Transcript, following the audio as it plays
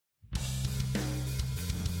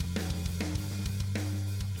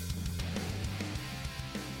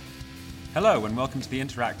Hello and welcome to the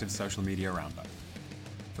Interactive Social Media Roundup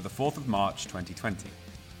for the 4th of March 2020.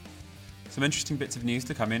 Some interesting bits of news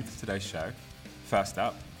to come in for today's show. First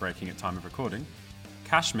up, breaking at time of recording,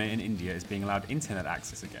 Kashmir in India is being allowed internet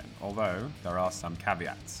access again, although there are some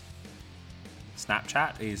caveats.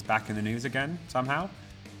 Snapchat is back in the news again, somehow,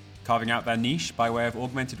 carving out their niche by way of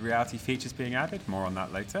augmented reality features being added, more on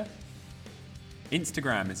that later.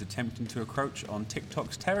 Instagram is attempting to encroach on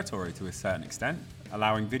TikTok's territory to a certain extent,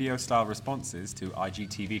 allowing video-style responses to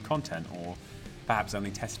IGTV content, or perhaps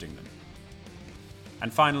only testing them.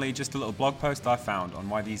 And finally, just a little blog post I found on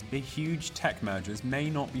why these big, huge tech mergers may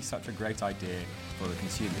not be such a great idea for the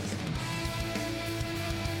consumers.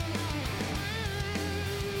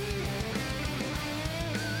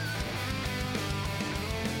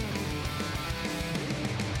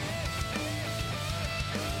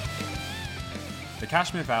 The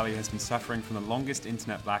Kashmir Valley has been suffering from the longest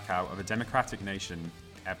internet blackout of a democratic nation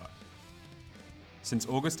ever. Since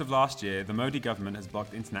August of last year, the Modi government has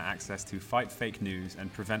blocked internet access to fight fake news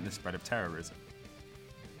and prevent the spread of terrorism.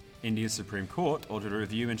 India's Supreme Court ordered a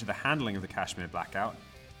review into the handling of the Kashmir blackout,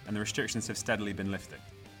 and the restrictions have steadily been lifted.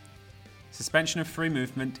 Suspension of free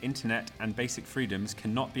movement, internet, and basic freedoms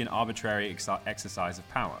cannot be an arbitrary exercise of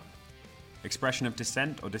power. Expression of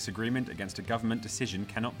dissent or disagreement against a government decision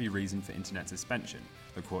cannot be reason for internet suspension,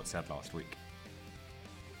 the court said last week.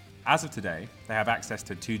 As of today, they have access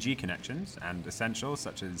to 2G connections and essentials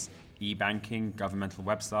such as e-banking, governmental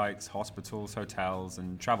websites, hospitals, hotels,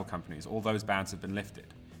 and travel companies. All those bans have been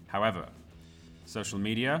lifted. However, social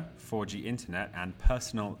media, 4G internet, and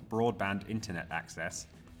personal broadband internet access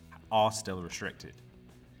are still restricted.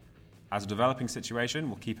 As a developing situation,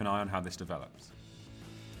 we'll keep an eye on how this develops.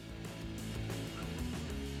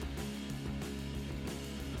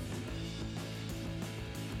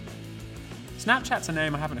 Snapchat's a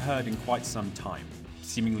name I haven't heard in quite some time,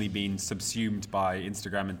 seemingly been subsumed by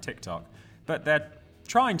Instagram and TikTok, but they're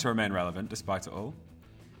trying to remain relevant despite it all.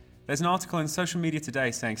 There's an article in Social Media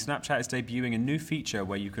Today saying Snapchat is debuting a new feature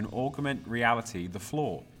where you can augment reality the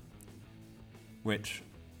floor, which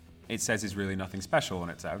it says is really nothing special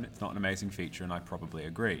on its own. It's not an amazing feature, and I probably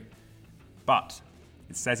agree. But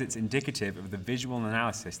it says it's indicative of the visual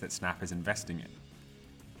analysis that Snap is investing in.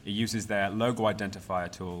 It uses their logo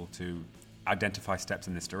identifier tool to identify steps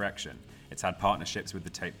in this direction. It's had partnerships with the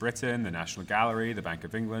Tate Britain, the National Gallery, the Bank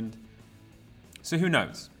of England. So who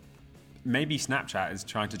knows? Maybe Snapchat is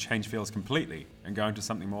trying to change fields completely and go into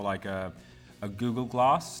something more like a Google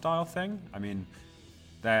Glass style thing. I mean,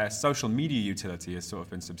 their social media utility has sort of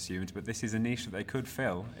been subsumed, but this is a niche that they could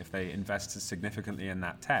fill if they invested significantly in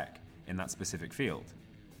that tech, in that specific field.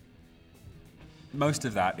 Most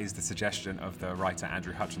of that is the suggestion of the writer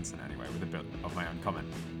Andrew Hutchinson anyway, with a bit of my own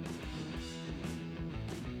comment.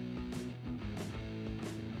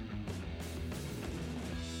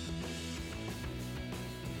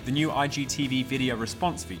 The new IGTV video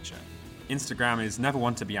response feature. Instagram is never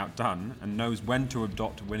one to be outdone and knows when to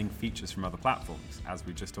adopt winning features from other platforms, as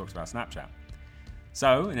we just talked about Snapchat.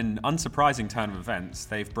 So, in an unsurprising turn of events,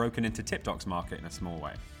 they've broken into TikTok's market in a small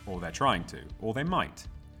way. Or they're trying to, or they might.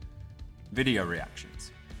 Video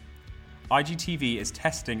reactions. IGTV is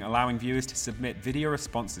testing allowing viewers to submit video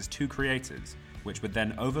responses to creators, which would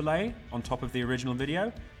then overlay on top of the original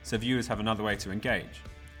video, so viewers have another way to engage.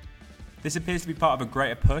 This appears to be part of a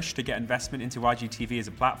greater push to get investment into IGTV as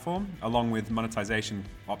a platform, along with monetization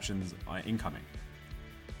options incoming.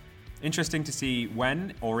 Interesting to see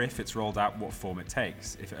when, or if it's rolled out, what form it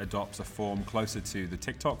takes. If it adopts a form closer to the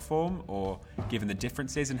TikTok form, or given the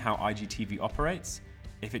differences in how IGTV operates,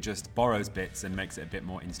 if it just borrows bits and makes it a bit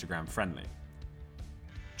more Instagram friendly.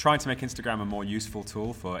 Trying to make Instagram a more useful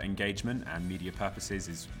tool for engagement and media purposes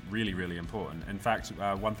is really, really important. In fact,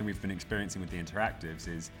 one thing we've been experiencing with the interactives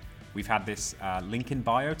is we've had this link in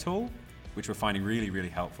bio tool, which we're finding really, really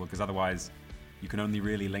helpful, because otherwise you can only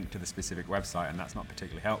really link to the specific website, and that's not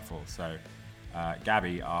particularly helpful. So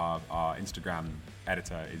Gabby, our Instagram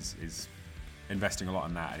editor, is investing a lot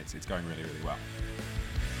in that, and it's going really, really well.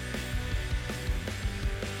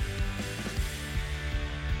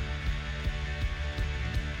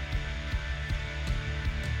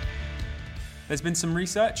 There's been some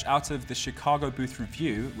research out of the Chicago Booth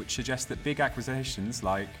Review which suggests that big acquisitions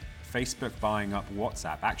like Facebook buying up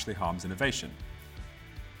WhatsApp actually harms innovation.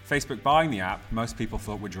 Facebook buying the app, most people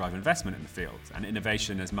thought would drive investment in the field, and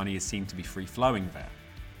innovation as money is seen to be free-flowing there.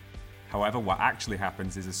 However, what actually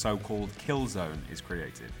happens is a so-called kill zone is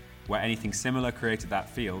created, where anything similar created that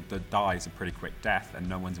field that dies a pretty quick death and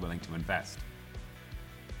no one's willing to invest.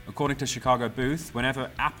 According to Chicago Booth, whenever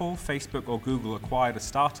Apple, Facebook, or Google acquired a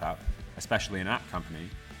startup, especially an app company,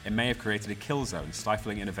 it may have created a kill zone,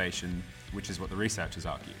 stifling innovation which is what the researchers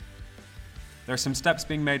argue. There are some steps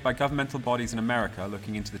being made by governmental bodies in America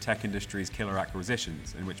looking into the tech industry's killer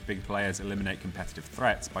acquisitions, in which big players eliminate competitive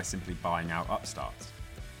threats by simply buying out upstarts.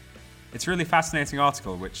 It's a really fascinating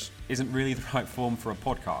article, which isn't really the right form for a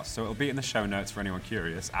podcast, so it'll be in the show notes for anyone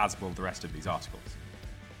curious, as will the rest of these articles.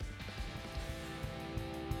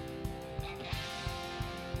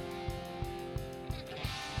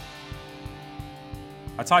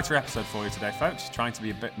 A tighter episode for you today, folks, trying to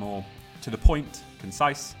be a bit more to the point,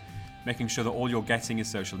 concise, making sure that all you're getting is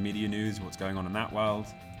social media news, what's going on in that world.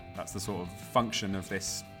 That's the sort of function of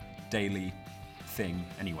this daily thing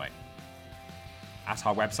anyway. At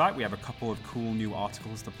our website, we have a couple of cool new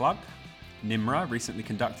articles to plug. Nimra recently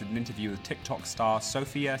conducted an interview with TikTok star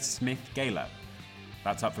Sophia Smith-Gaylor.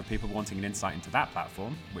 That's up for people wanting an insight into that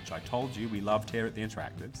platform, which I told you we loved here at The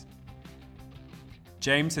Interactives.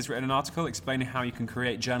 James has written an article explaining how you can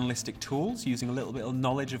create journalistic tools using a little bit of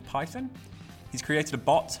knowledge of Python. He's created a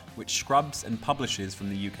bot which scrubs and publishes from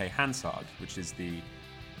the UK Hansard, which is the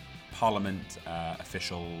Parliament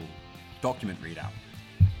official document readout.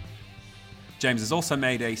 James has also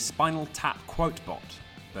made a Spinal Tap quote bot,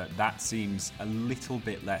 but that seems a little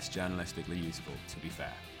bit less journalistically useful, to be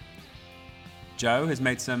fair. Joe has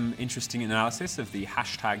made some interesting analysis of the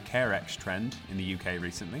 #CareX trend in the UK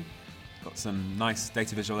recently. Got some nice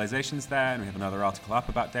data visualizations there, and we have another article up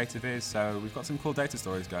about data viz, so we've got some cool data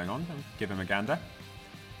stories going on. Give him a gander.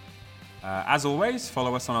 As always,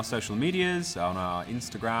 follow us on our social medias, on our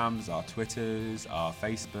Instagrams, our Twitters, our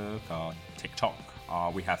Facebook, our TikTok.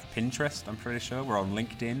 We have Pinterest, I'm pretty sure. We're on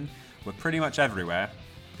LinkedIn. We're pretty much everywhere,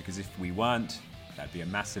 because if we weren't, that'd be a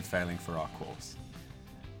massive failing for our course.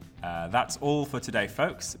 That's all for today,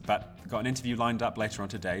 folks, but got an interview lined up later on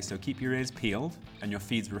today, so keep your ears peeled and your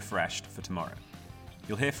feeds refreshed for tomorrow.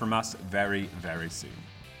 You'll hear from us very, very soon.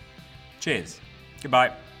 Cheers.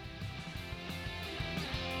 Goodbye.